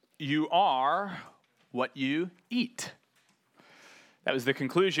You are what you eat. That was the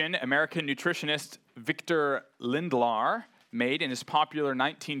conclusion American nutritionist Victor Lindlar made in his popular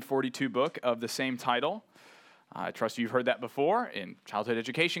 1942 book of the same title. I trust you've heard that before in childhood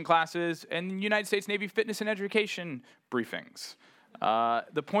education classes and United States Navy fitness and education briefings.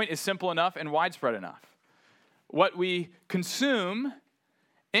 The point is simple enough and widespread enough. What we consume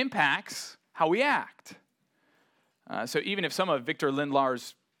impacts how we act. So even if some of Victor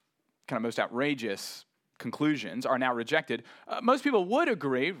Lindlar's kind of most outrageous conclusions are now rejected, most people would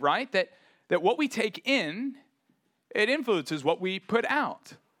agree, right, that what we take in, it influences what we put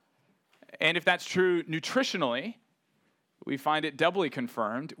out. And if that's true nutritionally, we find it doubly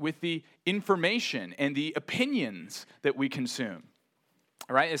confirmed with the information and the opinions that we consume,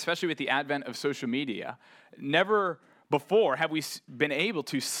 right? Especially with the advent of social media. Never before have we been able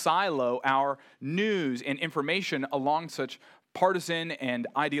to silo our news and information along such partisan and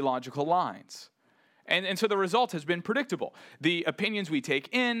ideological lines. And so the result has been predictable. The opinions we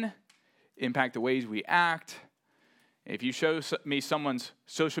take in impact the ways we act. If you show me someone's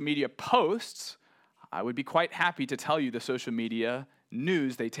social media posts, I would be quite happy to tell you the social media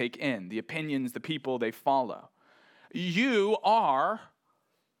news they take in, the opinions, the people they follow. You are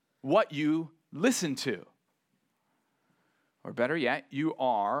what you listen to. Or better yet, you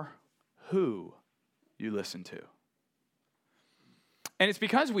are who you listen to. And it's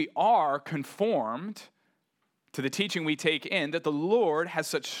because we are conformed to the teaching we take in that the Lord has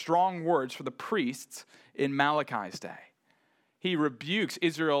such strong words for the priests in Malachi's day. He rebukes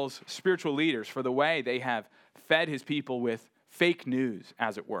Israel's spiritual leaders for the way they have fed his people with fake news,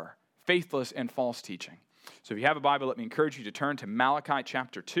 as it were, faithless and false teaching. So if you have a Bible, let me encourage you to turn to Malachi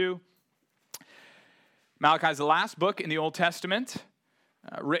chapter 2. Malachi is the last book in the Old Testament,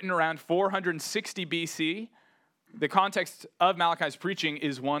 written around 460 BC. The context of Malachi's preaching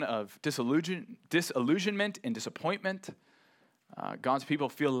is one of disillusionment and disappointment. God's people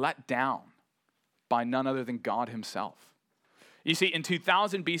feel let down by none other than God himself. You see, in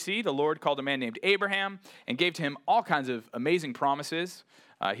 2000 BC, the Lord called a man named Abraham and gave to him all kinds of amazing promises.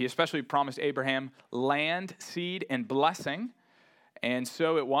 He especially promised Abraham land, seed, and blessing. And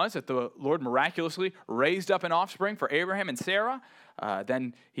so it was that the Lord miraculously raised up an offspring for Abraham and Sarah.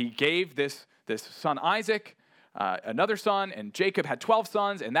 Then he gave this son Isaac another son, and Jacob had 12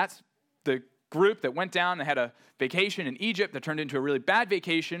 sons, and that's the group that went down and had a vacation in Egypt that turned into a really bad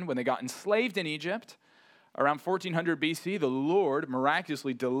vacation when they got enslaved in Egypt. Around 1400 BC, the Lord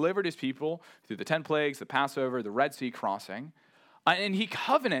miraculously delivered his people through the 10 plagues, the Passover, the Red Sea crossing, and he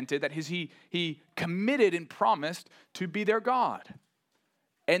covenanted, that he committed and promised to be their God,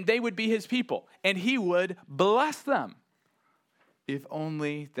 and they would be his people, and he would bless them if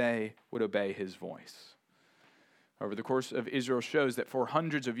only they would obey his voice. Over the course of Israel shows that for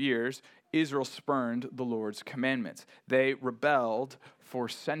hundreds of years, Israel spurned the Lord's commandments. They rebelled for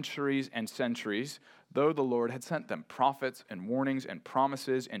centuries and centuries, though the Lord had sent them prophets and warnings and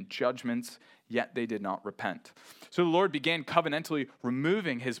promises and judgments, yet they did not repent. So the Lord began covenantally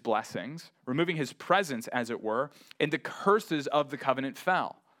removing his blessings, removing his presence, as it were, and the curses of the covenant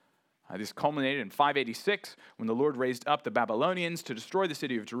fell. This culminated in 586 when the Lord raised up the Babylonians to destroy the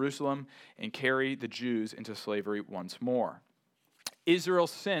city of Jerusalem and carry the Jews into slavery once more.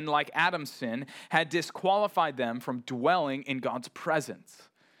 Israel's sin, like Adam's sin, had disqualified them from dwelling in God's presence,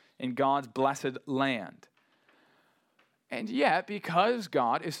 in God's blessed land. And yet, because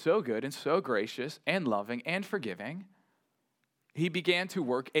God is so good and so gracious and loving and forgiving, he began to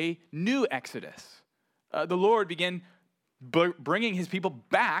work a new exodus. The Lord began bringing his people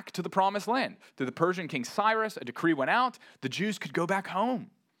back to the promised land. Through the Persian king Cyrus, a decree went out. The Jews could go back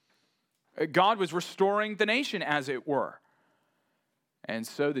home. God was restoring the nation, as it were. And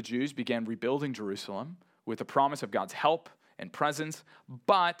so the Jews began rebuilding Jerusalem with the promise of God's help and presence.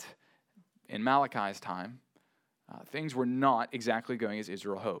 But in Malachi's time, things were not exactly going as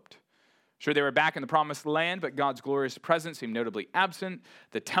Israel hoped. Sure, they were back in the promised land, but God's glorious presence seemed notably absent.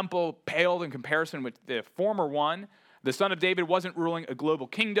 The temple paled in comparison with the former one. The son of David wasn't ruling a global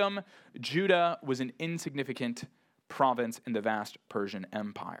kingdom. Judah was an insignificant province in the vast Persian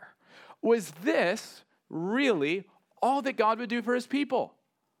Empire. Was this really all that God would do for his people?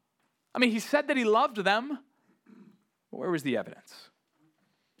 I mean, he said that he loved them. Where was the evidence?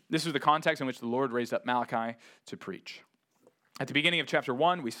 This was the context in which the Lord raised up Malachi to preach. At the beginning of chapter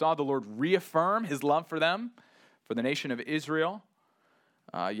 1, we saw the Lord reaffirm his love for them, for the nation of Israel.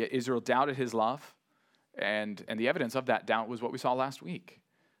 Yet Israel doubted his love. And the evidence of that doubt was what we saw last week.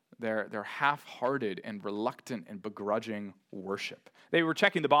 Their half-hearted and reluctant and begrudging worship. They were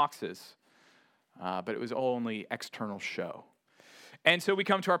checking the boxes, but it was only external show. And so we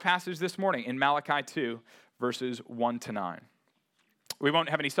come to our passage this morning in Malachi 2, verses 1 to 9. We won't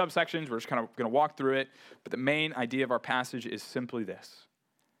have any subsections. We're just kind of going to walk through it. But the main idea of our passage is simply this.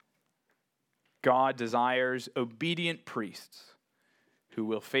 God desires obedient priests who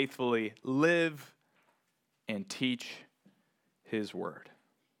will faithfully live and teach his word.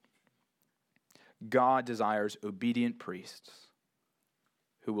 God desires obedient priests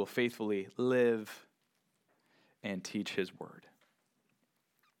who will faithfully live and teach his word.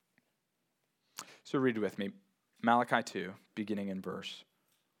 So read with me, Malachi 2, beginning in verse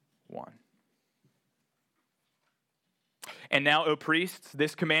 1. And now, O priests,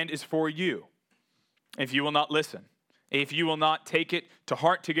 this command is for you. If you will not listen, if you will not take it to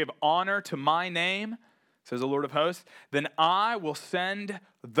heart to give honor to my name, says the Lord of hosts, then I will send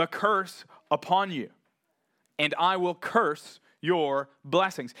the curse upon you, and I will curse your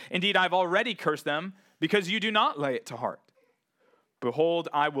blessings. Indeed, I've already cursed them because you do not lay it to heart. Behold,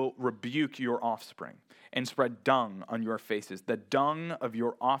 I will rebuke your offspring and spread dung on your faces, the dung of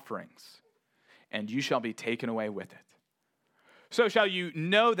your offerings, and you shall be taken away with it. So shall you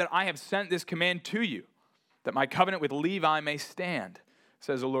know that I have sent this command to you, that my covenant with Levi may stand,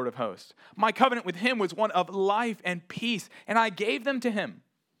 says the Lord of hosts. My covenant with him was one of life and peace, and I gave them to him.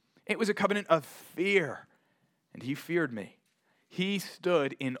 It was a covenant of fear, and he feared me. He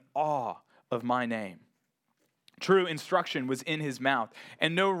stood in awe of my name. True instruction was in his mouth,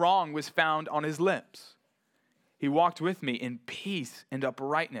 and no wrong was found on his lips. He walked with me in peace and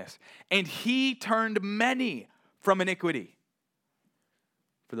uprightness, and he turned many from iniquity.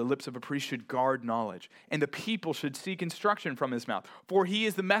 For the lips of a priest should guard knowledge, and the people should seek instruction from his mouth. For he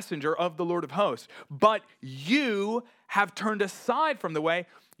is the messenger of the Lord of hosts. But you have turned aside from the way.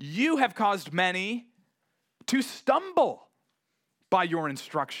 You have caused many to stumble by your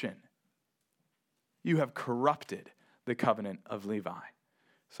instruction. You have corrupted the covenant of Levi,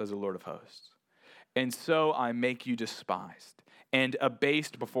 says the Lord of hosts. And so I make you despised and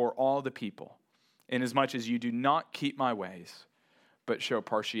abased before all the people, inasmuch as you do not keep my ways, but show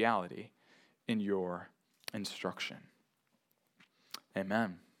partiality in your instruction.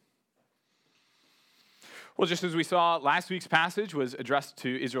 Amen. Well, just as we saw, last week's passage was addressed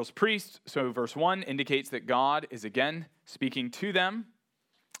to Israel's priests. So verse 1 indicates that God is again speaking to them.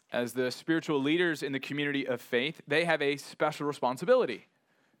 As the spiritual leaders in the community of faith, they have a special responsibility.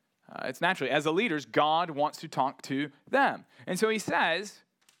 It's naturally, as the leaders, God wants to talk to them. And so he says,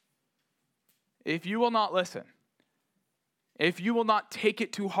 if you will not listen, if you will not take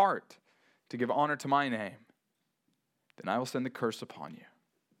it to heart to give honor to my name, then I will send the curse upon you.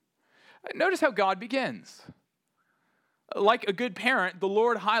 Notice how God begins. Like a good parent, the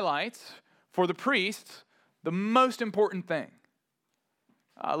Lord highlights for the priests the most important thing.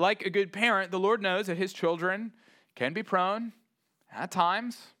 Like a good parent, the Lord knows that his children can be prone, at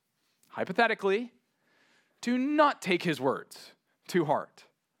times, hypothetically, to not take his words to heart.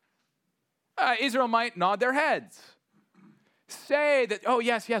 Israel might nod their heads, say that, oh,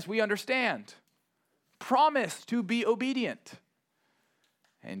 yes, we understand, promise to be obedient.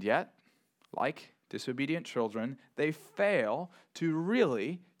 And yet, like disobedient children, they fail to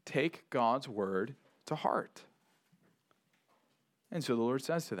really take God's word to heart. And so the Lord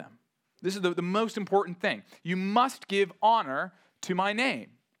says to them, this is the most important thing. You must give honor to my name.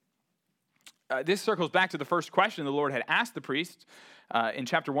 This circles back to the first question the Lord had asked the priests in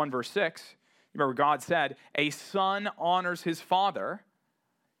chapter 1, verse 6. Remember, God said, a son honors his father.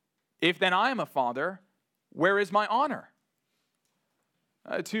 If then I am a father, where is my honor?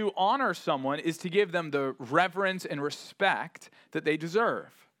 To honor someone is to give them the reverence and respect that they deserve.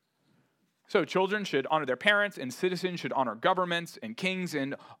 So children should honor their parents, and citizens should honor governments and kings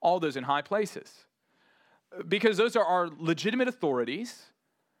and all those in high places. Because those are our legitimate authorities,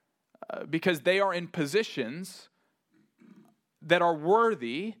 because they are in positions that are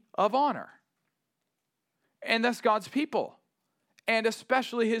worthy of honor. And that's God's people, and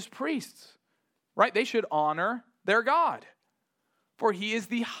especially his priests, right? They should honor their God, for he is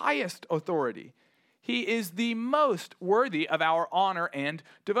the highest authority. He is the most worthy of our honor and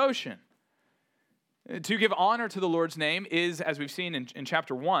devotion. To give honor to the Lord's name is, as we've seen in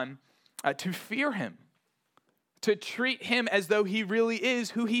chapter 1, to fear him, to treat him as though he really is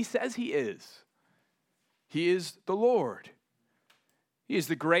who he says he is. He is the Lord. He is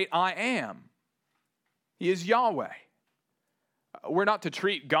the great I am. He is Yahweh. We're not to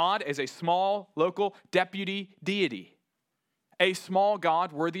treat God as a small, local deputy deity, a small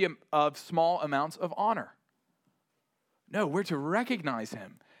God worthy of small amounts of honor. No, we're to recognize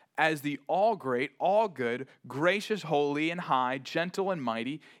him as the all great, all good, gracious, holy and high, gentle and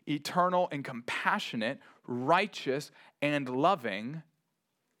mighty, eternal and compassionate, righteous and loving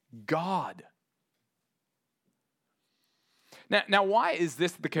God. Now, why is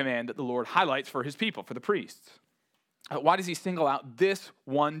this the command that the Lord highlights for his people, for the priests? Why does he single out this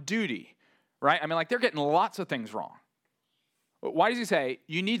one duty, right? I mean, like, they're getting lots of things wrong. Why does he say,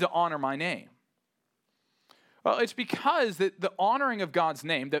 you need to honor my name? Well, it's because the honoring of God's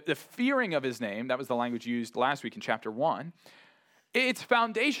name, the fearing of his name, that was the language used last week in chapter 1, it's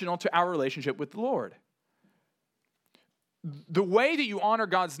foundational to our relationship with the Lord. The way that you honor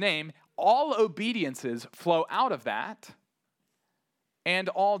God's name, all obediences flow out of that, and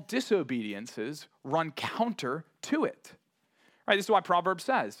all disobediences run counter to it. Right? This is why Proverbs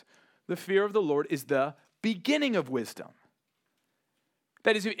says, the fear of the Lord is the beginning of wisdom.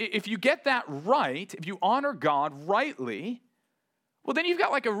 That is, if you get that right, if you honor God rightly, well, then you've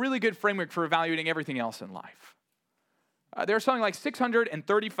got like a really good framework for evaluating everything else in life. There are something like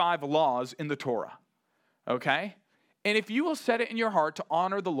 635 laws in the Torah, okay? And if you will set it in your heart to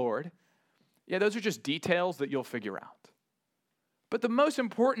honor the Lord, yeah, those are just details that you'll figure out. But the most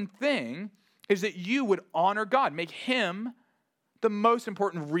important thing is that you would honor God, make him the most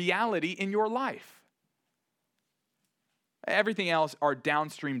important reality in your life. Everything else are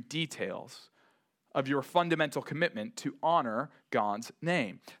downstream details of your fundamental commitment to honor God's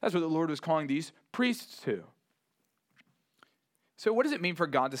name. That's what the Lord was calling these priests to. So what does it mean for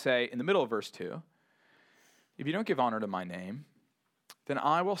God to say in the middle of verse 2, if you don't give honor to my name, then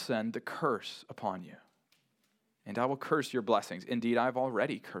I will send the curse upon you, and I will curse your blessings. Indeed, I've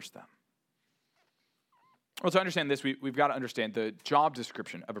already cursed them. Well, to understand this, we've got to understand the job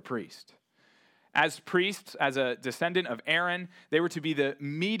description of a priest. As priests, as a descendant of Aaron, they were to be the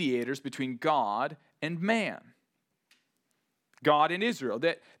mediators between God and man. God and Israel.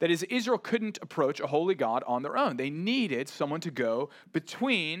 That is, Israel couldn't approach a holy God on their own. They needed someone to go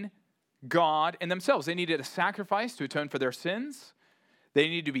between God and themselves. They needed a sacrifice to atone for their sins. They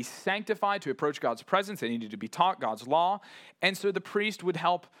needed to be sanctified to approach God's presence. They needed to be taught God's law. And so the priest would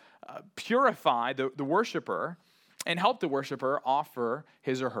help purify the worshiper and help the worshiper offer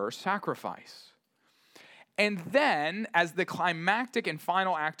his or her sacrifice. And then, as the climactic and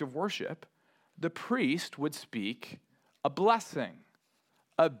final act of worship, the priest would speak a blessing,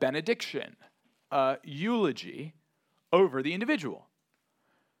 a benediction, a eulogy over the individual.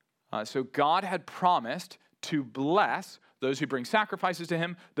 So God had promised to bless those who bring sacrifices to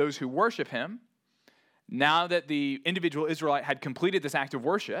him, those who worship him. Now that the individual Israelite had completed this act of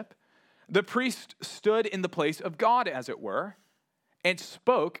worship, the priest stood in the place of God, as it were, and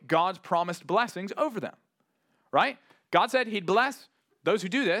spoke God's promised blessings over them. Right? God said he'd bless those who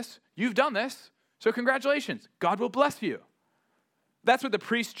do this. You've done this, so congratulations. God will bless you. That's what the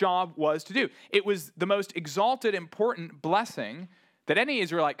priest's job was to do. It was the most exalted, important blessing that any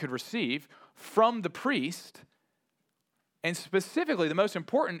Israelite could receive from the priest, and specifically the most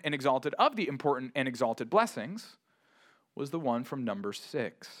important and exalted of the important and exalted blessings was the one from number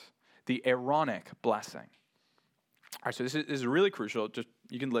 6, the Aaronic blessing. All right, so this is really crucial. Just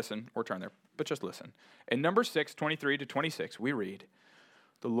you can listen or turn there, but just listen. In number 6, 23 to 26, we read,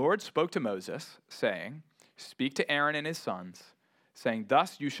 the Lord spoke to Moses, saying, speak to Aaron and his sons, saying,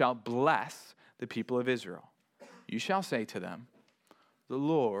 thus you shall bless the people of Israel. You shall say to them, the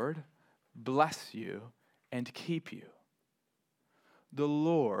Lord bless you and keep you. The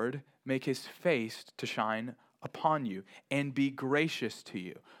Lord make his face to shine upon you and be gracious to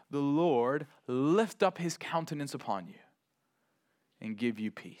you. The Lord lift up his countenance upon you and give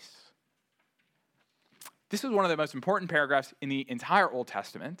you peace. This is one of the most important paragraphs in the entire Old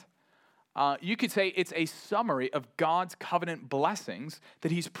Testament. You could say it's a summary of God's covenant blessings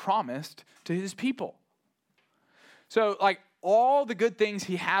that he's promised to his people. So, like, all the good things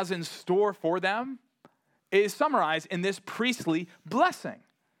he has in store for them is summarized in this priestly blessing.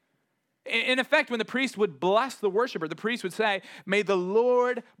 In effect, when the priest would bless the worshiper, the priest would say, may the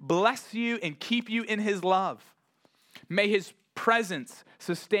Lord bless you and keep you in his love. May his presence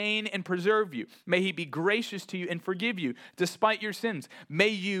sustain and preserve you. May he be gracious to you and forgive you despite your sins. May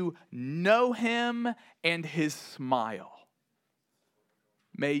you know him and his smile.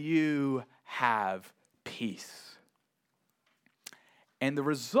 May you have peace. And the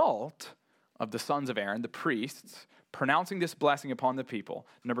result of the sons of Aaron, the priests, pronouncing this blessing upon the people,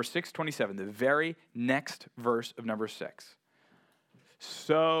 number 6:27, the very next verse of number 6.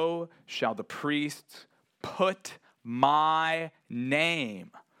 So shall the priests put my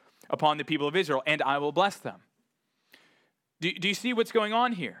name upon the people of Israel, and I will bless them. Do you see what's going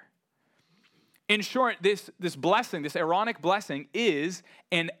on here? In short, this blessing, this Aaronic blessing, is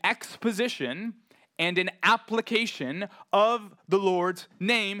an exposition and an application of the Lord's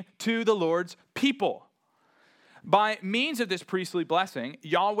name to the Lord's people. By means of this priestly blessing,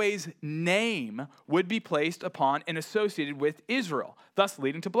 Yahweh's name would be placed upon and associated with Israel, thus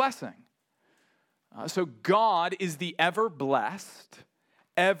leading to blessing. So God is the ever-blessed,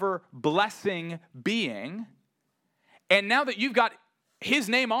 ever-blessing being. And now that you've got his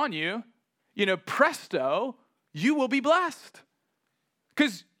name on you, presto, you will be blessed.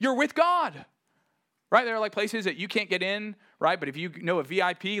 Because you're with God. Right? There are like places that you can't get in, right? But if you know a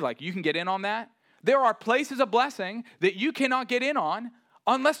VIP, like you can get in on that. There are places of blessing that you cannot get in on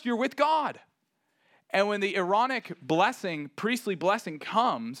unless you're with God. And when the Aaronic blessing, priestly blessing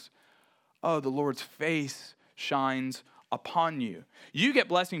comes, the Lord's face shines upon you. You get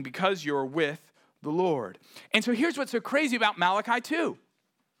blessing because you're with the Lord. And so here's what's so crazy about Malachi 2.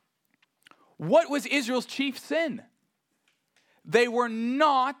 What was Israel's chief sin? They were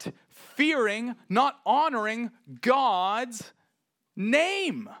not fearing, not honoring God's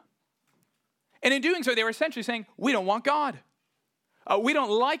name. And in doing so, they were essentially saying, we don't want God. We don't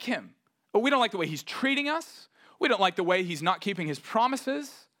like him. We don't like the way he's treating us. We don't like the way he's not keeping his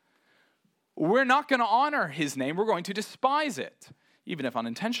promises. We're not going to honor his name. We're going to despise it, even if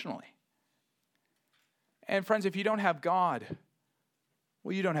unintentionally. And friends, if you don't have God,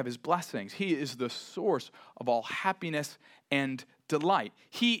 well, you don't have his blessings. He is the source of all happiness and delight.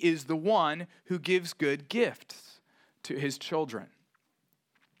 He is the one who gives good gifts to his children.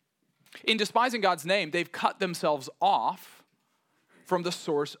 In despising God's name, they've cut themselves off from the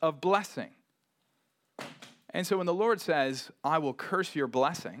source of blessing. And so when the Lord says, I will curse your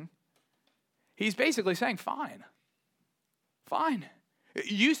blessing, he's basically saying, fine.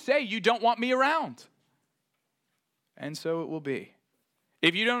 You say you don't want me around. And so it will be.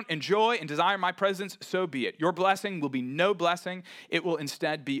 If you don't enjoy and desire my presence, so be it. Your blessing will be no blessing. It will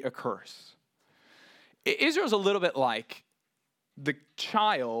instead be a curse. Israel's a little bit like the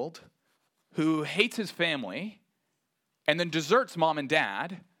child who hates his family and then deserts mom and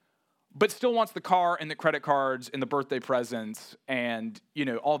dad, but still wants the car and the credit cards and the birthday presents and,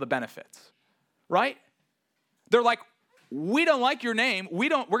 all the benefits, right? They're like, we don't like your name. We're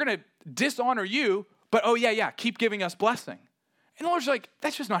going to dishonor you, but keep giving us blessing. And the Lord's like,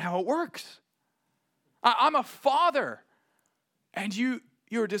 that's just not how it works. I'm a father, and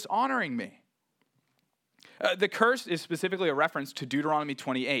you're dishonoring me. The curse is specifically a reference to Deuteronomy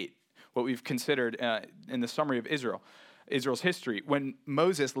 28, what we've considered in the summary of Israel's history, when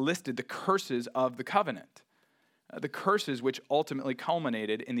Moses listed the curses of the covenant, the curses which ultimately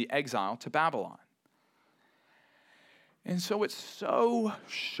culminated in the exile to Babylon. And so what's so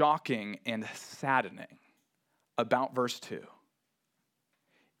shocking and saddening about verse 2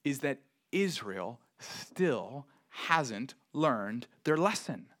 is that Israel still hasn't learned their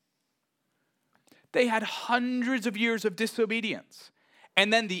lesson. They had hundreds of years of disobedience.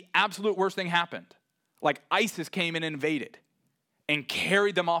 And then the absolute worst thing happened. Like ISIS came and invaded and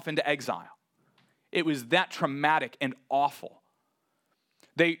carried them off into exile. It was that traumatic and awful.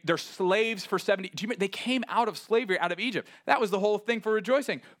 They're slaves for 70. They came out of slavery, out of Egypt. That was the whole thing for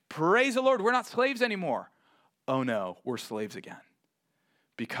rejoicing. Praise the Lord, we're not slaves anymore. Oh no, we're slaves again.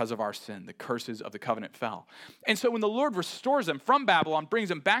 Because of our sin, the curses of the covenant fell. And so when the Lord restores them from Babylon, brings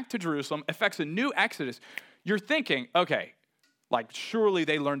them back to Jerusalem, effects a new exodus, you're thinking, okay, like surely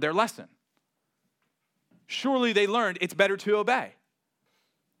they learned their lesson. Surely they learned it's better to obey.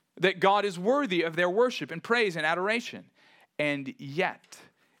 That God is worthy of their worship and praise and adoration. And yet,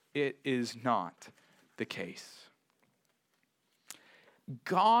 it is not the case.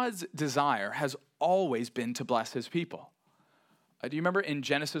 God's desire has always been to bless his people. Do you remember in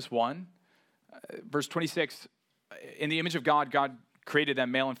Genesis 1, verse 26, in the image of God, God created them,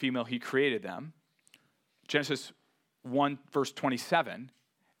 male and female, he created them. Genesis 1, verse 27,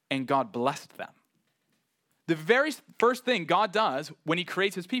 and God blessed them. The very first thing God does when he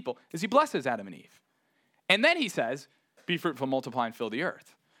creates his people is he blesses Adam and Eve. And then he says, be fruitful, multiply, and fill the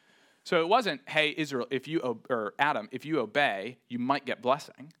earth. So it wasn't, hey, Israel, or Adam, if you obey, you might get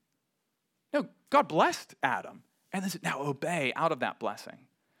blessing. No, God blessed Adam. And then now obey out of that blessing.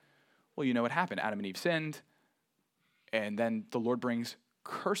 Well, you know what happened. Adam and Eve sinned. And then the Lord brings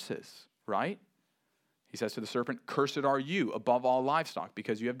curses, right? He says to the serpent, cursed are you above all livestock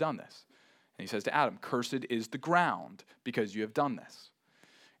because you have done this. And he says to Adam, cursed is the ground because you have done this.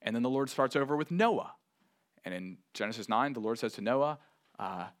 And then the Lord starts over with Noah. And in Genesis 9, the Lord says to Noah,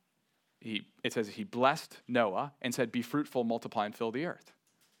 it says he blessed Noah and said, be fruitful, multiply, and fill the earth.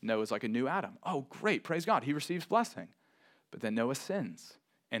 Noah's like a new Adam. Oh, great, praise God. He receives blessing. But then Noah sins,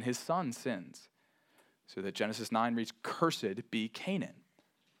 and his son sins. So that Genesis 9 reads, cursed be Canaan.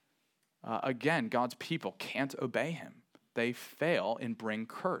 Again, God's people can't obey him. They fail and bring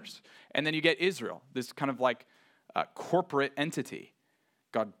curse. And then you get Israel, this kind of like corporate entity.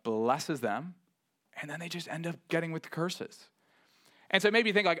 God blesses them, and then they just end up getting with the curses. And so maybe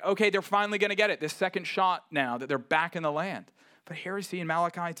you think like, okay, they're finally going to get it, this second shot now that they're back in the land. But here we see in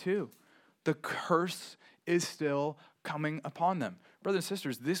Malachi 2, the curse is still coming upon them. Brothers and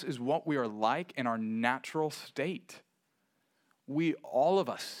sisters, this is what we are like in our natural state. All of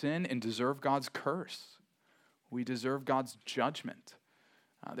us sin and deserve God's curse. We deserve God's judgment.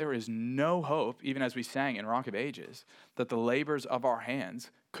 There is no hope, even as we sang in Rock of Ages, that the labors of our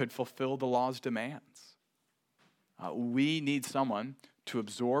hands could fulfill the law's demands. We need someone to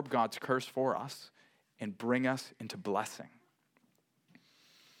absorb God's curse for us and bring us into blessing.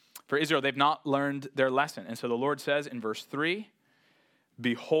 For Israel, they've not learned their lesson. And so the Lord says in verse 3,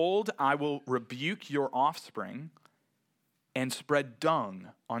 behold, I will rebuke your offspring and spread dung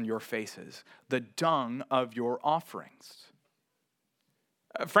on your faces, the dung of your offerings.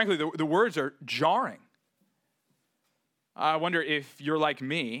 Frankly, the words are jarring. I wonder if you're like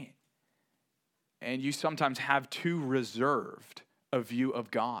me and you sometimes have too reserved a view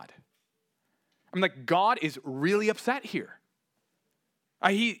of God. I'm like, God is really upset here.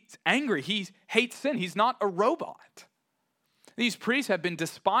 He's angry. He hates sin. He's not a robot. These priests have been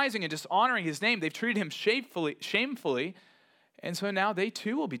despising and dishonoring his name. They've treated him shamefully, and so now they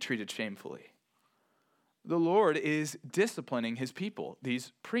too will be treated shamefully. The Lord is disciplining his people,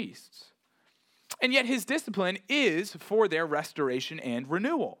 these priests. And yet his discipline is for their restoration and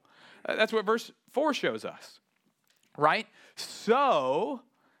renewal. That's what verse 4 shows us, right? So,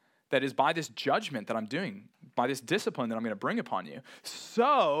 that is by this judgment that I'm doing, by this discipline that I'm going to bring upon you,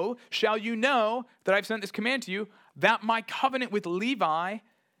 so shall you know that I've sent this command to you, that my covenant with Levi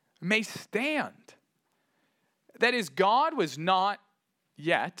may stand. That is, God was not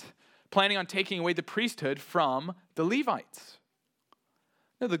yet planning on taking away the priesthood from the Levites.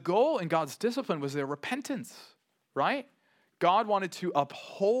 No, the goal in God's discipline was their repentance, right? God wanted to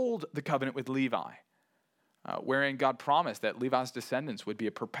uphold the covenant with Levi, wherein God promised that Levi's descendants would be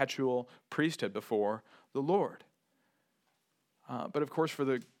a perpetual priesthood before the Lord. But of course, for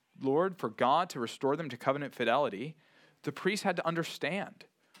the Lord, for God to restore them to covenant fidelity, the priests had to understand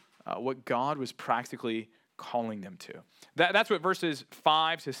what God was practically calling them to. That's what verses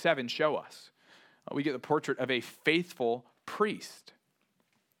 5 to 7 show us. We get the portrait of a faithful priest.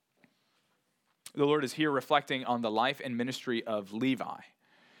 The Lord is here reflecting on the life and ministry of Levi,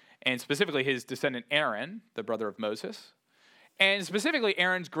 and specifically his descendant Aaron, the brother of Moses, and specifically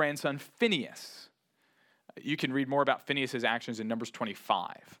Aaron's grandson Phinehas. You can read more about Phinehas' actions in Numbers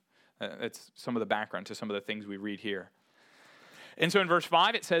 25. That's some of the background to some of the things we read here. And so in verse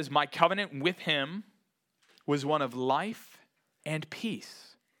 5 it says, my covenant with him was one of life and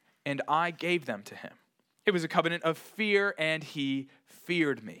peace, and I gave them to him. It was a covenant of fear, and he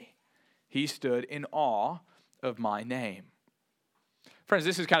feared me. He stood in awe of my name. Friends,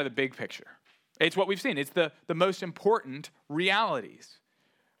 this is kind of the big picture. It's what we've seen. It's the most important realities.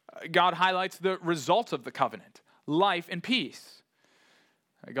 God highlights the results of the covenant, life and peace.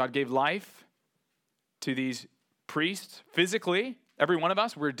 God gave life to these priests physically. Every one of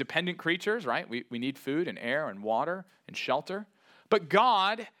us, we're dependent creatures, right? We need food and air and water and shelter. But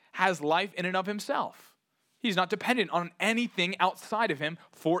God has life in and of himself. He's not dependent on anything outside of him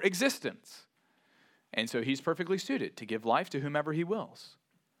for existence. And so he's perfectly suited to give life to whomever he wills.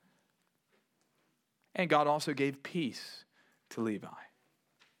 And God also gave peace to Levi.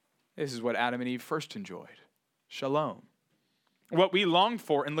 This is what Adam and Eve first enjoyed. Shalom. What we long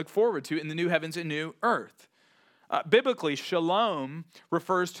for and look forward to in the new heavens and new earth. Biblically, shalom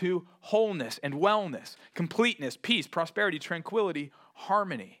refers to wholeness and wellness, completeness, peace, prosperity, tranquility,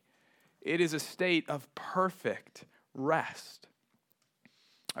 harmony. It is a state of perfect rest.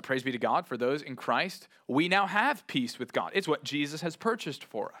 Praise be to God for those in Christ. We now have peace with God. It's what Jesus has purchased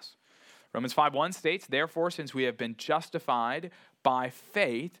for us. Romans 5:1 states, therefore, since we have been justified by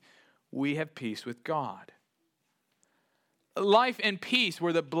faith, we have peace with God. Life and peace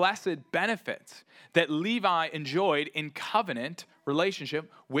were the blessed benefits that Levi enjoyed in covenant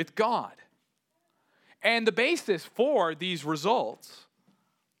relationship with God. And the basis for these results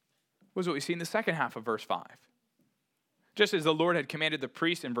was what we see in the second half of verse 5. Just as the Lord had commanded the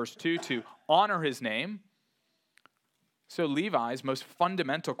priest in verse 2 to honor his name, so Levi's most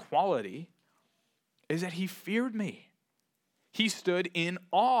fundamental quality is that he feared me. He stood in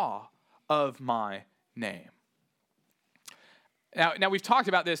awe of my name. Now we've talked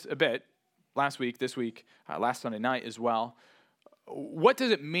about this a bit last week, this week, last Sunday night as well. What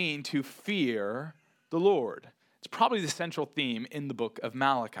does it mean to fear the Lord. It's probably the central theme in the book of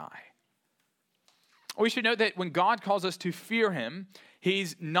Malachi. We should note that when God calls us to fear him,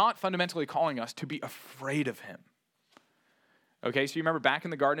 he's not fundamentally calling us to be afraid of him. Okay, so you remember back in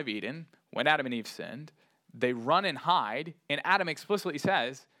the Garden of Eden, when Adam and Eve sinned, they run and hide, and Adam explicitly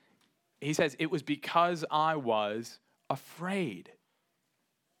says, it was because I was afraid.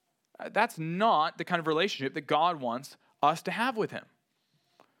 That's not the kind of relationship that God wants us to have with him.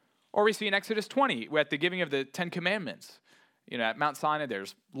 Or we see in Exodus 20, at the giving of the Ten Commandments, at Mount Sinai,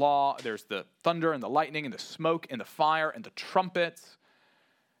 there's law, there's the thunder and the lightning and the smoke and the fire and the trumpets.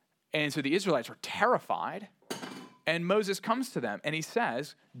 And so the Israelites are terrified, and Moses comes to them and he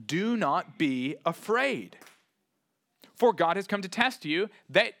says, do not be afraid, for God has come to test you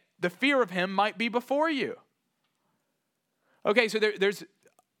that the fear of him might be before you. Okay, so there's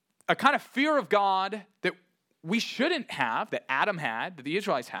a kind of fear of God that we shouldn't have, that Adam had, that the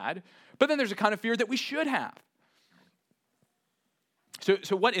Israelites had, but then there's a kind of fear that we should have.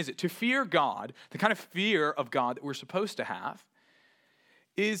 So what is it? To fear God, the kind of fear of God that we're supposed to have,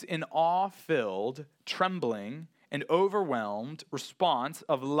 is an awe-filled, trembling, and overwhelmed response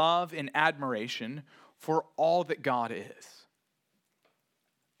of love and admiration for all that God is.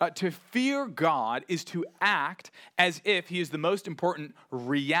 To fear God is to act as if he is the most important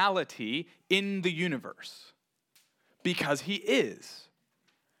reality in the universe, because he is.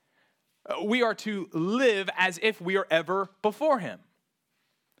 We are to live as if we are ever before him,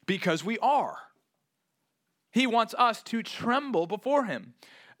 because we are. He wants us to tremble before him.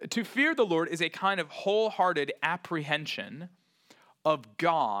 To fear the Lord is a kind of wholehearted apprehension of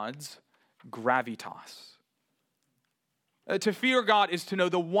God's gravitas. To fear God is to know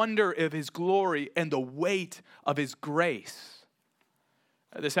the wonder of his glory and the weight of his grace.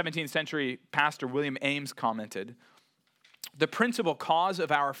 The 17th century pastor William Ames commented, the principal cause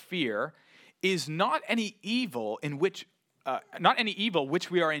of our fear is not any evil which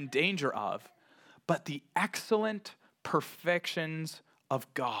we are in danger of, but the excellent perfections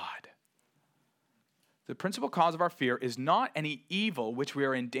of God. The principal cause of our fear is not any evil which we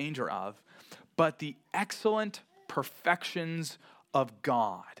are in danger of, but the excellent perfections of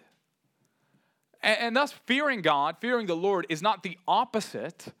God. And thus, fearing God, fearing the Lord, is not the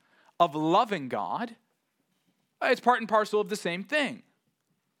opposite of loving God. It's part and parcel of the same thing.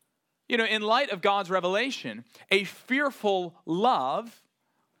 In light of God's revelation, a fearful love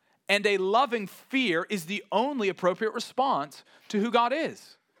and a loving fear is the only appropriate response to who God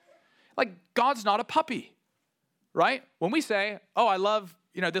is. Like, God's not a puppy, right? When we say, oh, I love,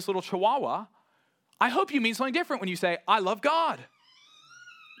 this little chihuahua, I hope you mean something different when you say, I love God.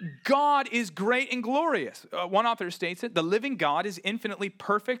 God is great and glorious. One author states it, the living God is infinitely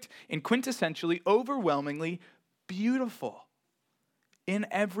perfect and quintessentially, overwhelmingly beautiful in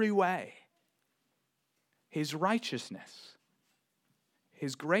every way. His righteousness,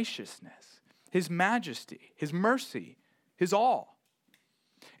 his graciousness, his majesty, his mercy, his all.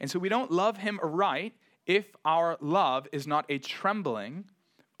 And so we don't love him aright if our love is not a trembling,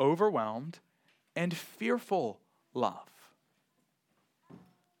 overwhelmed, and fearful love.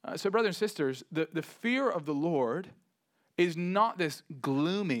 So brothers and sisters, the fear of the Lord is not this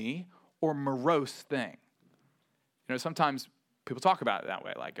gloomy or morose thing. Sometimes people talk about it that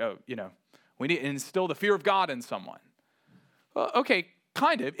way, like, we need to instill the fear of God in someone. Well, okay,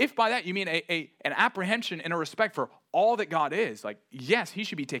 kind of. If by that you mean an apprehension and a respect for all that God is, like, yes, he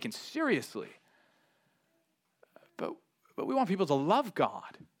should be taken seriously. But we want people to love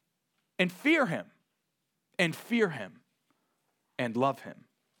God and fear him and love him.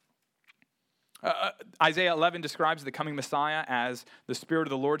 Isaiah 11 describes the coming Messiah as the Spirit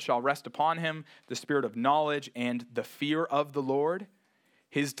of the Lord shall rest upon him, the Spirit of knowledge and the fear of the Lord.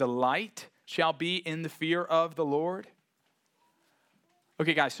 His delight shall be in the fear of the Lord.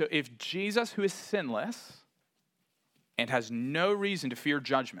 Okay, guys, so if Jesus, who is sinless and has no reason to fear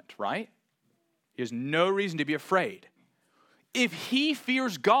judgment, right? He has no reason to be afraid. If he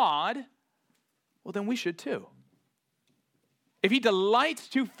fears God, well, then we should too. If he delights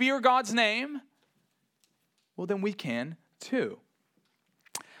to fear God's name, well, then we can too.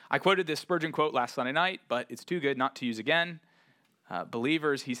 I quoted this Spurgeon quote last Sunday night, but it's too good not to use again.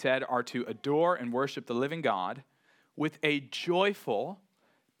 Believers, he said, are to adore and worship the living God with a joyful,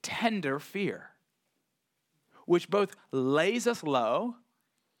 tender fear, which both lays us low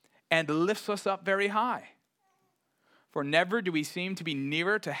and lifts us up very high. For never do we seem to be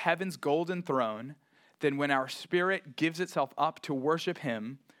nearer to heaven's golden throne than when our spirit gives itself up to worship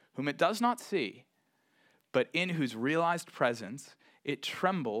him whom it does not see, but in whose realized presence it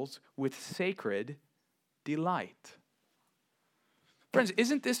trembles with sacred delight. Friends,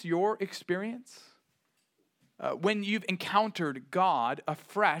 isn't this your experience? when you've encountered God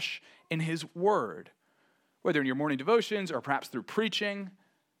afresh in his word, whether in your morning devotions or perhaps through preaching?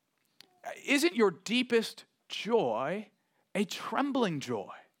 Isn't your deepest joy a trembling joy?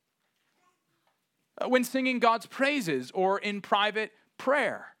 When singing God's praises or in private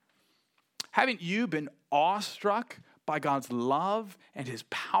prayer, haven't you been awestruck by God's love and his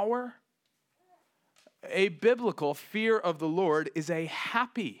power? A biblical fear of the Lord is a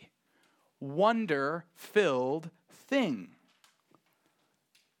happy, wonder-filled thing.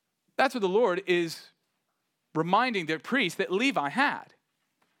 That's what the Lord is reminding the priest that Levi had.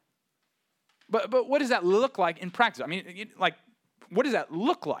 But what does that look like in practice? I mean, what does that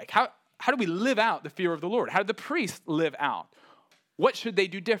look like? How do we live out the fear of the Lord? How do the priests live out? What should they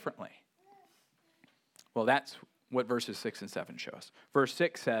do differently? Well, that's what verses 6 and 7 show us. Verse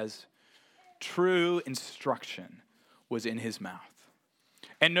 6 says, true instruction was in his mouth,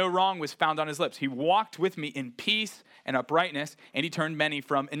 and no wrong was found on his lips. He walked with me in peace and uprightness, and he turned many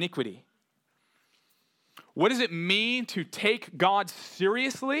from iniquity. What does it mean to take God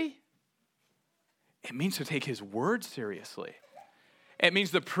seriously? It means to take his word seriously. It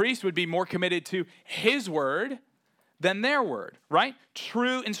means the priest would be more committed to his word than their word, right?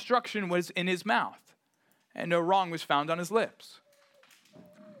 True instruction was in his mouth, and no wrong was found on his lips.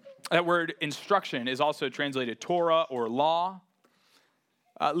 That word instruction is also translated Torah or law.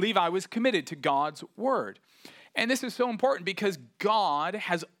 Levi was committed to God's word. And this is so important because God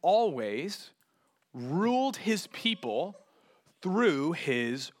has always ruled his people through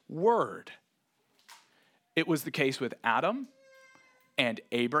his word. It was the case with Adam and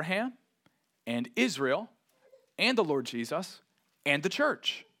Abraham and Israel and the Lord Jesus and the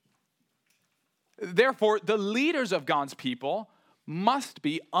church. Therefore, the leaders of God's people must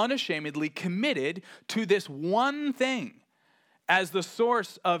be unashamedly committed to this one thing as the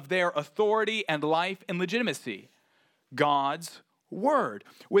source of their authority and life and legitimacy, God's word.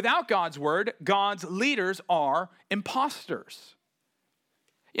 Without God's word, God's leaders are imposters.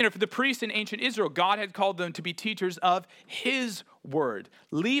 You know, for the priests in ancient Israel, God had called them to be teachers of his word.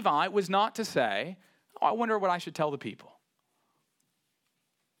 Levi was not to say, I wonder what I should tell the people.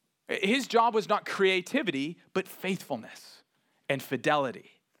 His job was not creativity, but faithfulness and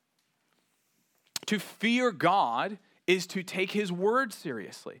fidelity. To fear God is to take his word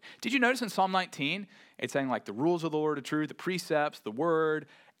seriously. Did you notice in Psalm 19, it's saying like the rules of the Lord are true, the precepts, the word,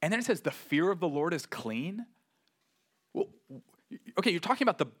 and then it says the fear of the Lord is clean? Well, okay, you're talking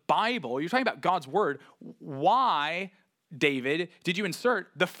about the Bible, you're talking about God's word. Why, David, did you insert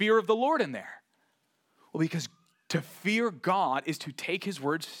the fear of the Lord in there? Well, because to fear God is to take his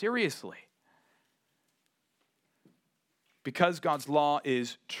word seriously. Because God's law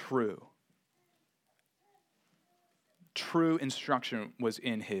is true. True instruction was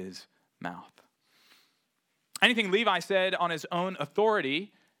in his mouth. Anything Levi said on his own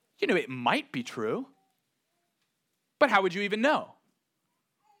authority, you know, it might be true. But how would you even know?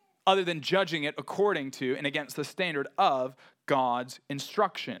 Other than judging it according to and against the standard of God's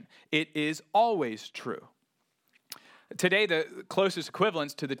instruction. It is always true. Today, the closest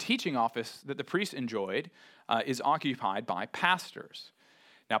equivalence to the teaching office that the priests enjoyed is occupied by pastors.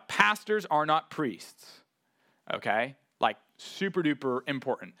 Now, pastors are not priests, okay? Like super duper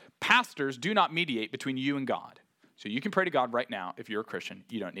important. Pastors do not mediate between you and God. So you can pray to God right now if you're a Christian.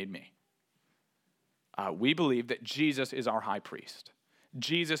 You don't need me. We believe that Jesus is our high priest.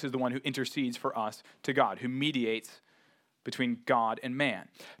 Jesus is the one who intercedes for us to God, who mediates between God and man.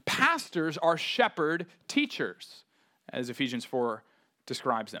 Pastors are shepherd teachers, as Ephesians 4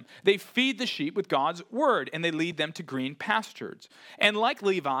 describes them. They feed the sheep with God's word, and they lead them to green pastures. And like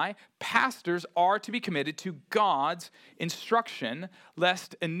Levi, pastors are to be committed to God's instruction,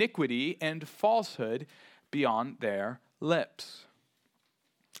 lest iniquity and falsehood be on their lips.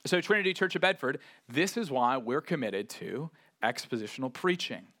 So Trinity Church of Bedford, this is why we're committed to expositional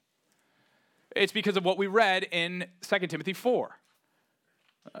preaching. It's because of what we read in 2 Timothy 4.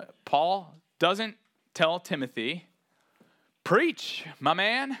 Paul doesn't tell Timothy, preach, my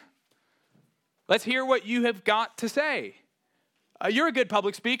man. Let's hear what you have got to say. You're a good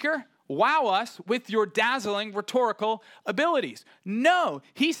public speaker. Wow us with your dazzling rhetorical abilities. No,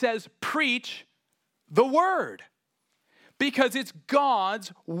 he says, preach the word. Because it's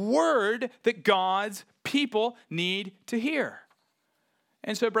God's word that God's people need to hear.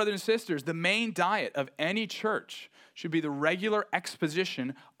 And so, brothers and sisters, the main diet of any church should be the regular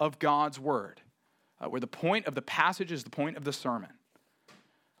exposition of God's word, where the point of the passage is the point of the sermon.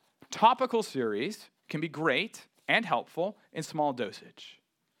 Topical series can be great and helpful in small dosage.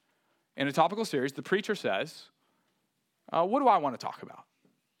 In a topical series, the preacher says, what do I want to talk about?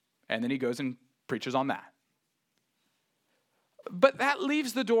 And then he goes and preaches on that. But that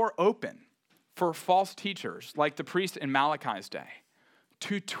leaves the door open for false teachers like the priests in Malachi's day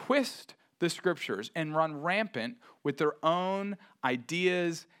to twist the scriptures and run rampant with their own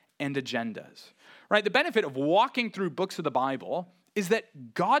ideas and agendas. Right? The benefit of walking through books of the Bible is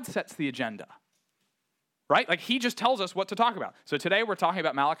that God sets the agenda. Right? Like he just tells us what to talk about. So today we're talking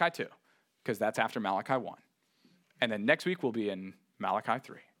about Malachi 2 because that's after Malachi 1. And then next week we'll be in Malachi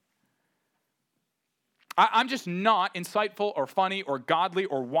 3. I'm just not insightful or funny or godly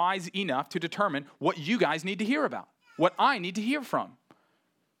or wise enough to determine what you guys need to hear about, what I need to hear from.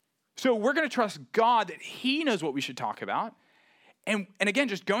 So we're going to trust God that he knows what we should talk about. And again,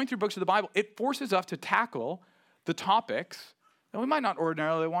 just going through books of the Bible, it forces us to tackle the topics that we might not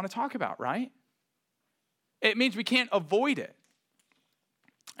ordinarily want to talk about, right? It means we can't avoid it.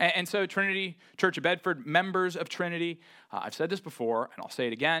 And so Trinity Church of Bedford, members of Trinity, I've said this before, and I'll say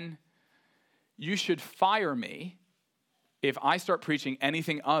it again. You should fire me if I start preaching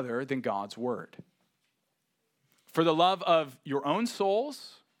anything other than God's word. For the love of your own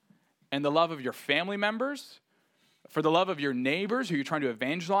souls and the love of your family members, for the love of your neighbors who you're trying to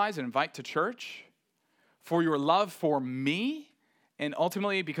evangelize and invite to church, for your love for me, and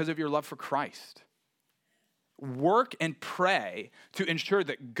ultimately because of your love for Christ. Work and pray to ensure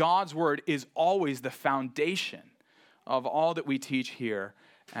that God's word is always the foundation of all that we teach here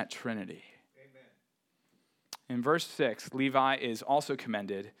at Trinity. In verse 6, Levi is also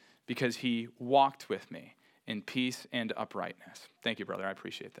commended because he walked with me in peace and uprightness. Thank you, brother. I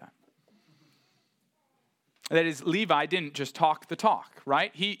appreciate that. That is, Levi didn't just talk the talk,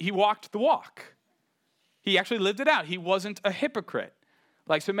 right? He walked the walk. He actually lived it out. He wasn't a hypocrite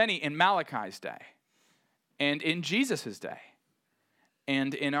like so many in Malachi's day and in Jesus' day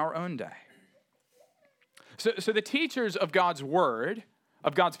and in our own day. So the teachers of God's word,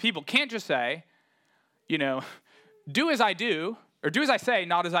 of God's people, can't just say, do as I do, or do as I say,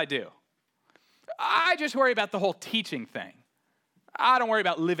 not as I do. I just worry about the whole teaching thing. I don't worry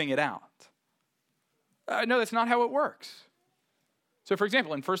about living it out. No, that's not how it works. So, for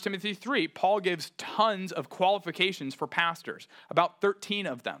example, in 1 Timothy 3, Paul gives tons of qualifications for pastors, about 13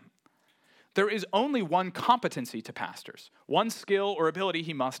 of them. There is only one competency to pastors, one skill or ability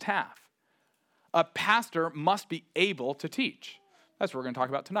he must have. A pastor must be able to teach. That's what we're going to talk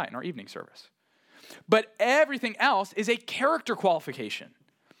about tonight in our evening service. But everything else is a character qualification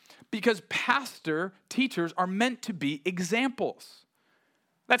because pastor teachers are meant to be examples.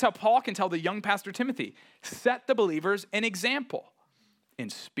 That's how Paul can tell the young pastor Timothy, set the believers an example in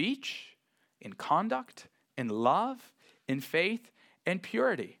speech, in conduct, in love, in faith, and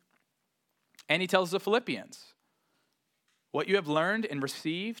purity. And he tells the Philippians, what you have learned and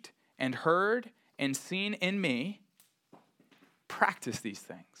received and heard and seen in me, practice these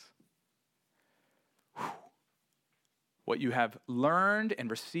things. What you have learned and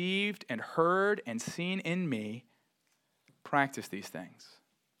received and heard and seen in me, practice these things.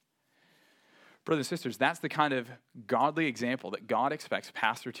 Brothers and sisters, that's the kind of godly example that God expects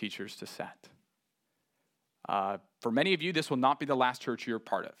pastor teachers to set. For many of you, this will not be the last church you're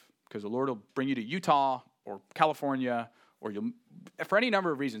part of because the Lord will bring you to Utah or California, or for any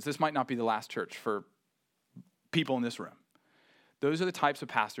number of reasons, this might not be the last church for people in this room. Those are the types of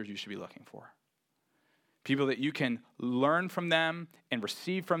pastors you should be looking for. People that you can learn from them and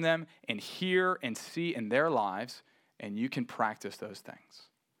receive from them and hear and see in their lives, and you can practice those things.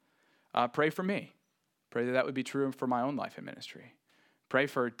 Pray for me. Pray that would be true for my own life and ministry. Pray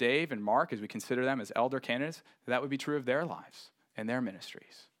for Dave and Mark as we consider them as elder candidates, that would be true of their lives and their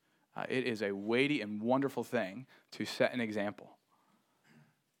ministries. It is a weighty and wonderful thing to set an example.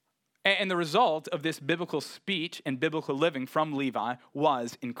 And the result of this biblical speech and biblical living from Levi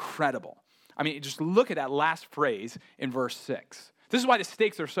was incredible. I mean, just look at that last phrase in verse 6. This is why the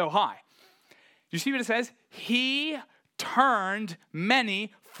stakes are so high. You see what it says? He turned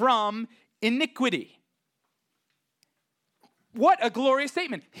many from iniquity. What a glorious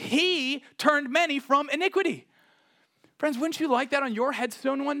statement. He turned many from iniquity. Friends, wouldn't you like that on your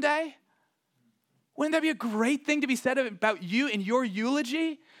headstone one day? Wouldn't that be a great thing to be said about you in your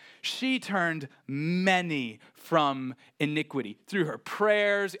eulogy? She turned many from iniquity. Through her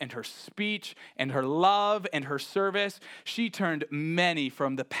prayers and her speech and her love and her service, she turned many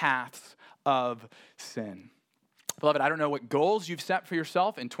from the paths of sin. Beloved, I don't know what goals you've set for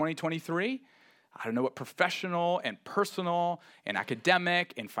yourself in 2023. I don't know what professional and personal and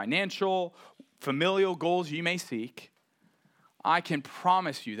academic and financial, familial goals you may seek. I can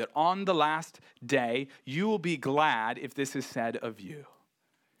promise you that on the last day, you will be glad if this is said of you.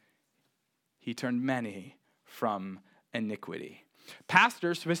 He turned many from iniquity.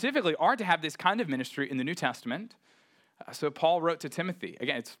 Pastors specifically are to have this kind of ministry in the New Testament. So Paul wrote to Timothy.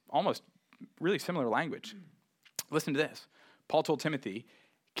 Again, it's almost really similar language. Listen to this. Paul told Timothy,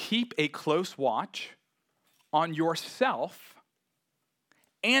 keep a close watch on yourself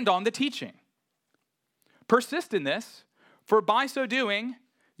and on the teaching. Persist in this, for by so doing,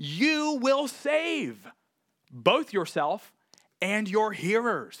 you will save both yourself and your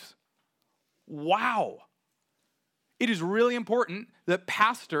hearers. Wow. It is really important that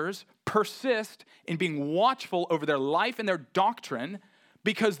pastors persist in being watchful over their life and their doctrine,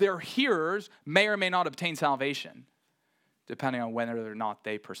 because their hearers may or may not obtain salvation, depending on whether or not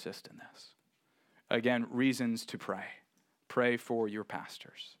they persist in this. Again, reasons to pray. Pray for your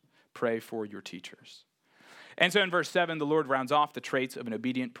pastors. Pray for your teachers. And so in verse 7, the Lord rounds off the traits of an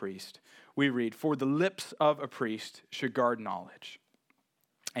obedient priest. We read, for the lips of a priest should guard knowledge,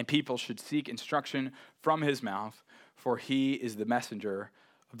 and people should seek instruction from his mouth, for he is the messenger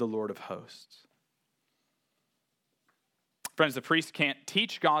of the Lord of hosts. Friends, the priest can't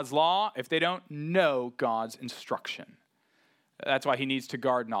teach God's law if they don't know God's instruction. That's why he needs to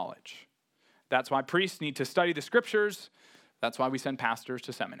guard knowledge. That's why priests need to study the scriptures. That's why we send pastors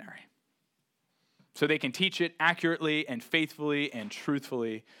to seminary, so they can teach it accurately and faithfully and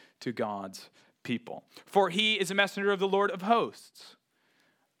truthfully to God's people. For he is a messenger of the Lord of hosts.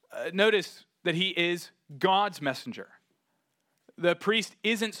 Notice that he is God's messenger. The priest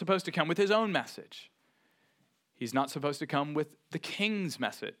isn't supposed to come with his own message. He's not supposed to come with the king's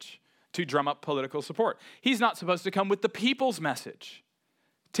message to drum up political support. He's not supposed to come with the people's message,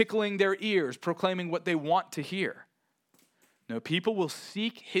 tickling their ears, proclaiming what they want to hear. No, people will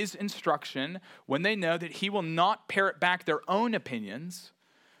seek his instruction when they know that he will not parrot back their own opinions,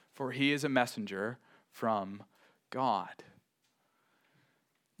 for he is a messenger from God.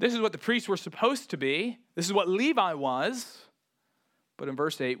 This is what the priests were supposed to be. This is what Levi was. But in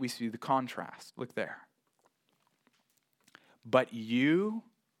verse 8, we see the contrast. Look there. But you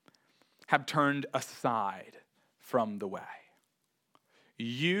have turned aside from the way.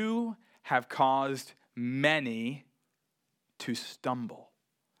 You have caused many to stumble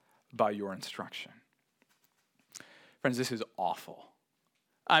by your instruction. Friends, this is awful.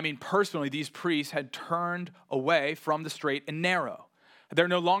 I mean, personally, these priests had turned away from the straight and narrow. They're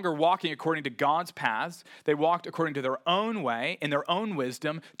no longer walking according to God's paths. They walked according to their own way, in their own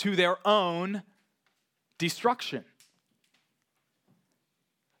wisdom, to their own destruction.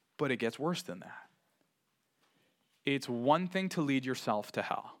 But it gets worse than that. It's one thing to lead yourself to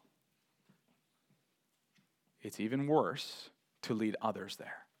hell. It's even worse to lead others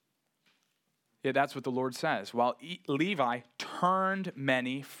there. Yeah, that's what the Lord says. While Levi turned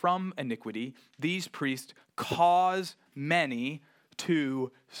many from iniquity, these priests cause many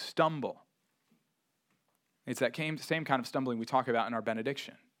to stumble. It's that same kind of stumbling we talk about in our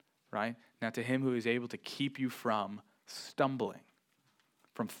benediction, right? Now to him who is able to keep you from stumbling,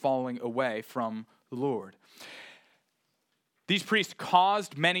 from falling away from the Lord. These priests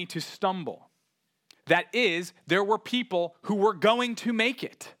caused many to stumble. That is, there were people who were going to make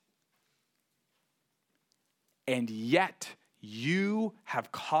it. And yet, you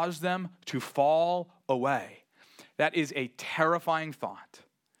have caused them to fall away. That is a terrifying thought.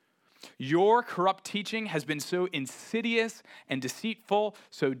 Your corrupt teaching has been so insidious and deceitful,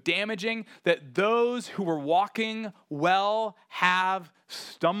 so damaging, that those who were walking well have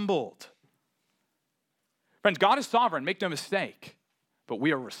stumbled. Friends, God is sovereign, make no mistake, but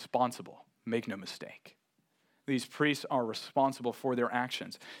we are responsible, make no mistake. These priests are responsible for their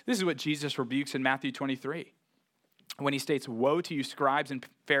actions. This is what Jesus rebukes in Matthew 23, when he states, "Woe to you, scribes and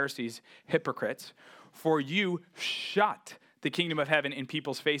Pharisees, hypocrites, for you shut the kingdom of heaven in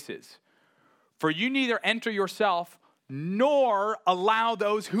people's faces. For you neither enter yourself, nor allow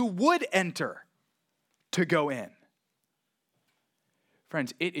those who would enter to go in."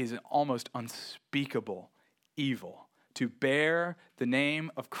 Friends, it is an almost unspeakable evil to bear the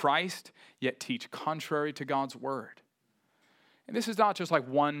name of Christ, yet teach contrary to God's word. And this is not just like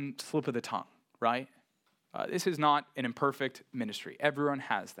one slip of the tongue, right? This is not an imperfect ministry. Everyone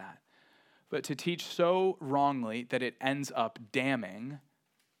has that. But to teach so wrongly that it ends up damning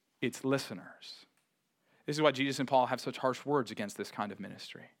its listeners. This is why Jesus and Paul have such harsh words against this kind of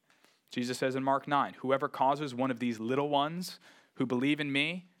ministry. Jesus says in Mark 9, "Whoever causes one of these little ones who believe in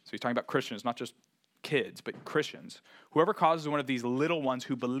me," so he's talking about Christians, not just kids, but Christians. "Whoever causes one of these little ones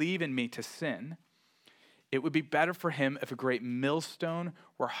who believe in me to sin, it would be better for him if a great millstone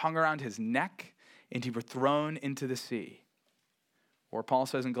were hung around his neck and he were thrown into the sea." Or Paul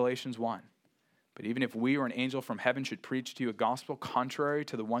says in Galatians 1, "But even if we or an angel from heaven should preach to you a gospel contrary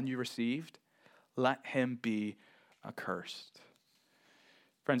to the one you received, let him be accursed."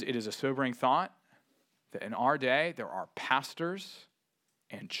 Friends, it is a sobering thought that in our day there are pastors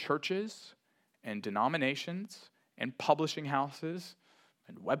and churches and denominations and publishing houses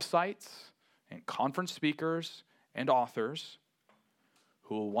and websites and conference speakers and authors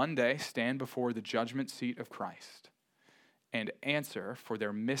who will one day stand before the judgment seat of Christ and answer for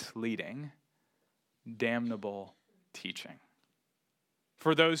their misleading, damnable teaching.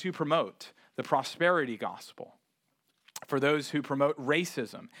 For those who promote the prosperity gospel, for those who promote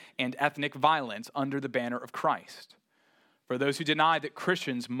racism and ethnic violence under the banner of Christ, for those who deny that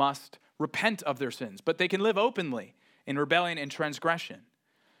Christians must repent of their sins, but they can live openly in rebellion and transgression,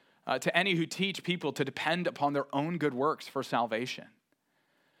 to any who teach people to depend upon their own good works for salvation.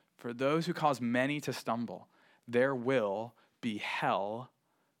 For those who cause many to stumble, there will be hell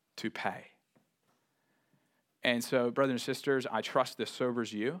to pay. And so, brothers and sisters, I trust this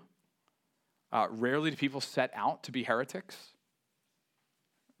sobers you. Rarely do people set out to be heretics,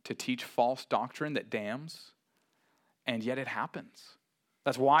 to teach false doctrine that damns, and yet it happens.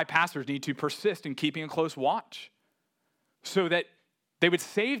 That's why pastors need to persist in keeping a close watch, so that they would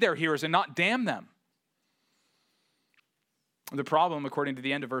save their hearers and not damn them. The problem, according to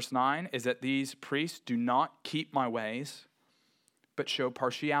the end of verse 9, is that these priests do not keep my ways, but show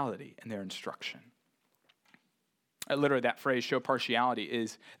partiality in their instruction. Literally, that phrase, show partiality,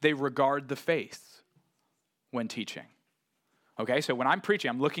 is they regard the face when teaching. Okay, so when I'm preaching,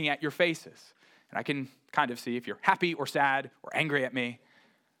 I'm looking at your faces, and I can kind of see if you're happy or sad or angry at me.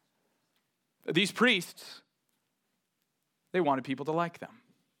 These priests, they wanted people to like them.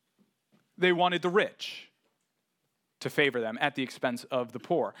 They wanted the rich to favor them at the expense of the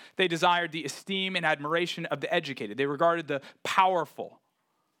poor. They desired the esteem and admiration of the educated. They regarded the powerful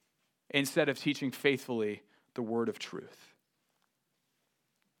instead of teaching faithfully the word of truth.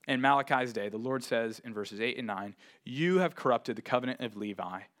 In Malachi's day, the Lord says in verses 8 and 9, you have corrupted the covenant of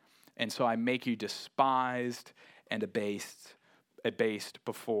Levi, and so I make you despised and abased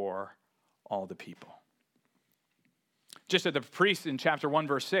before all the people. Just as the priests in chapter 1,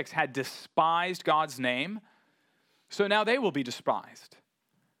 verse 6 had despised God's name, so now they will be despised.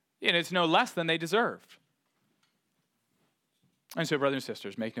 And it's no less than they deserved. And so, brothers and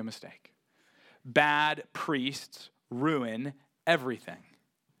sisters, make no mistake. Bad priests ruin everything.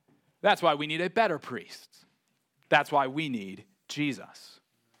 That's why we need a better priest. That's why we need Jesus.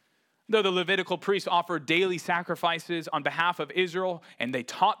 Though the Levitical priests offered daily sacrifices on behalf of Israel and they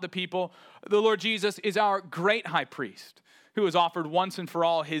taught the people, the Lord Jesus is our great high priest who has offered once and for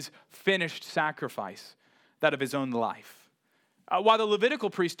all his finished sacrifice, that of his own life. While the Levitical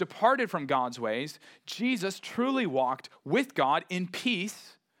priests departed from God's ways, Jesus truly walked with God in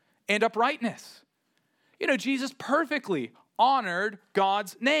peace and uprightness. Jesus perfectly honored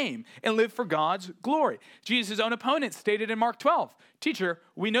God's name and lived for God's glory. Jesus' own opponent stated in Mark 12, teacher,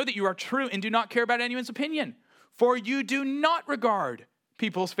 we know that you are true and do not care about anyone's opinion, for you do not regard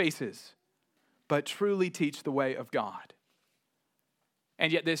people's faces, but truly teach the way of God.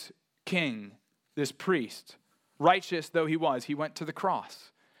 And yet this king, this priest, righteous though he went to the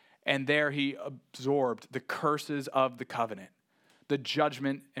cross, and there he absorbed the curses of the covenant, the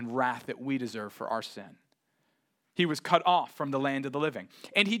judgment and wrath that we deserve for our sin. He was cut off from the land of the living.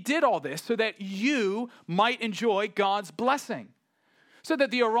 And he did all this so that you might enjoy God's blessing. So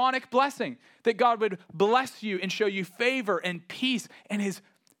that the Aaronic blessing, that God would bless you and show you favor and peace, and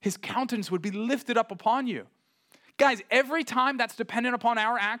his countenance would be lifted up upon you. Guys, every time that's dependent upon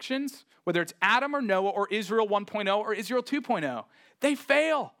our actions, whether it's Adam or Noah or Israel 1.0 or Israel 2.0, they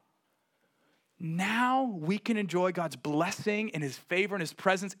fail. Now we can enjoy God's blessing and his favor and his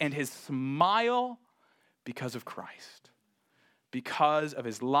presence and his smile because of Christ, because of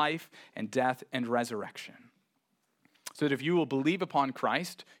his life and death and resurrection. So that if you will believe upon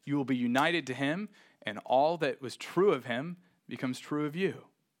Christ, you will be united to him, and all that was true of him becomes true of you.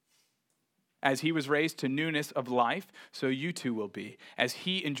 As he was raised to newness of life, so you too will be. As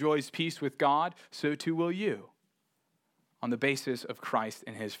he enjoys peace with God, so too will you, on the basis of Christ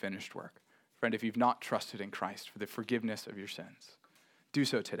and his finished work. Friend, if you've not trusted in Christ for the forgiveness of your sins, do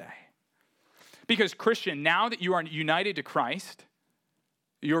so today. Because Christian, now that you are united to Christ,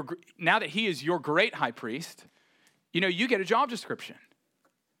 now that he is your great high priest, you get a job description.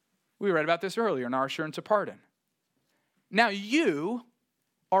 We read about this earlier in our assurance of pardon. Now you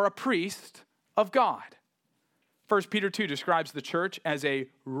are a priest of God. 1 Peter 2 describes the church as a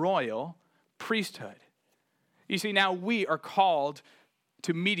royal priesthood. You see, now we are called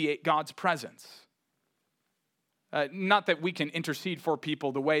to mediate God's presence. Not that we can intercede for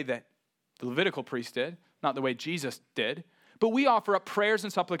people the way that the Levitical priest did, not the way Jesus did, but we offer up prayers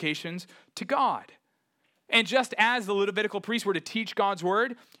and supplications to God. And just as the Levitical priests were to teach God's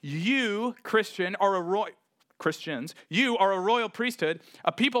word, you, Christians, are a royal priesthood,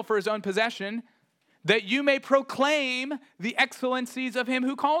 a people for his own possession, that you may proclaim the excellencies of him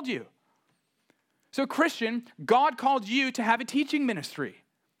who called you. So, Christian, God called you to have a teaching ministry,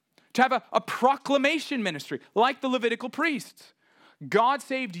 to have a proclamation ministry, like the Levitical priests. God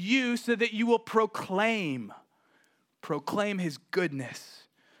saved you so that you will proclaim his goodness,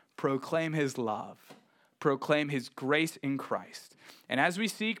 proclaim his love, proclaim his grace in Christ. And as we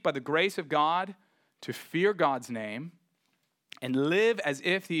seek by the grace of God to fear God's name and live as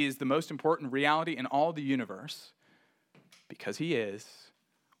if he is the most important reality in all the universe, because he is,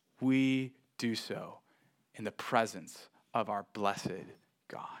 we do so in the presence of our blessed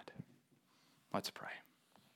God. Let's pray.